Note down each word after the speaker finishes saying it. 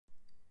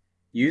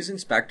Use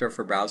Inspector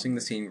for browsing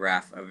the scene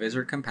graph of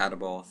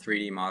Vizard-compatible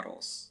 3D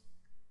models.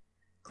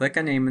 Click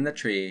a name in the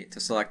tree to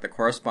select the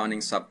corresponding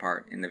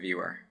subpart in the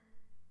viewer.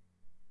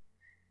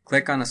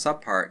 Click on a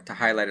subpart to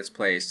highlight its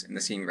place in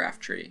the scene graph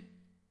tree.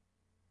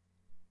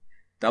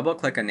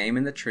 Double-click a name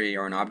in the tree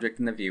or an object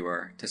in the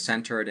viewer to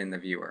center it in the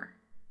viewer.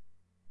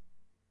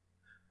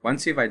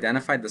 Once you've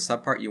identified the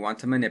subpart you want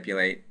to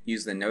manipulate,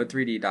 use the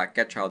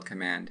node3d.getChild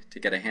command to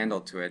get a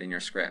handle to it in your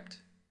script.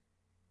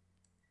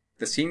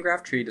 The scene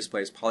graph tree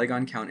displays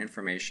polygon count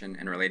information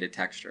and related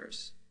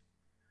textures.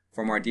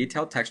 For more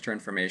detailed texture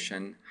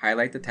information,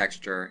 highlight the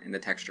texture in the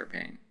texture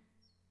pane.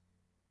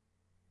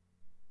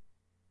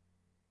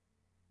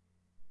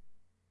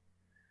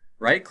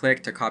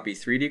 Right-click to copy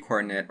 3D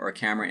coordinate or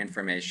camera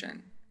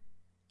information.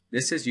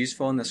 This is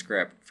useful in the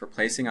script for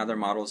placing other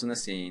models in the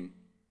scene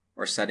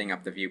or setting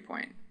up the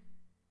viewpoint.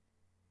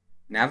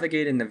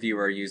 Navigate in the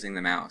viewer using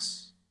the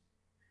mouse.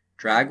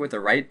 Drag with the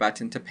right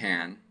button to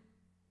pan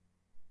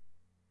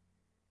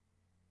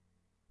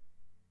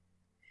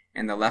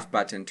and the left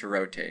button to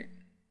rotate.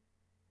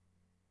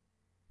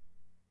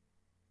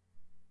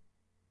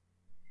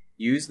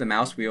 Use the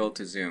mouse wheel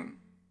to zoom.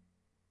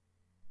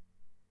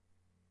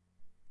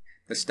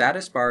 The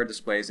status bar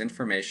displays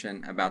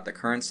information about the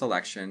current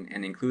selection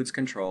and includes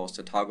controls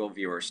to toggle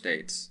viewer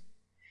states.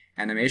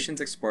 Animations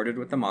exported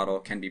with the model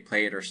can be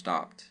played or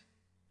stopped.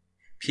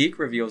 Peak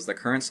reveals the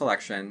current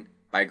selection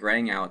by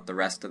graying out the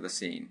rest of the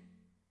scene.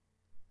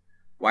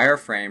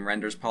 Wireframe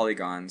renders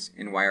polygons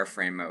in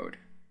wireframe mode.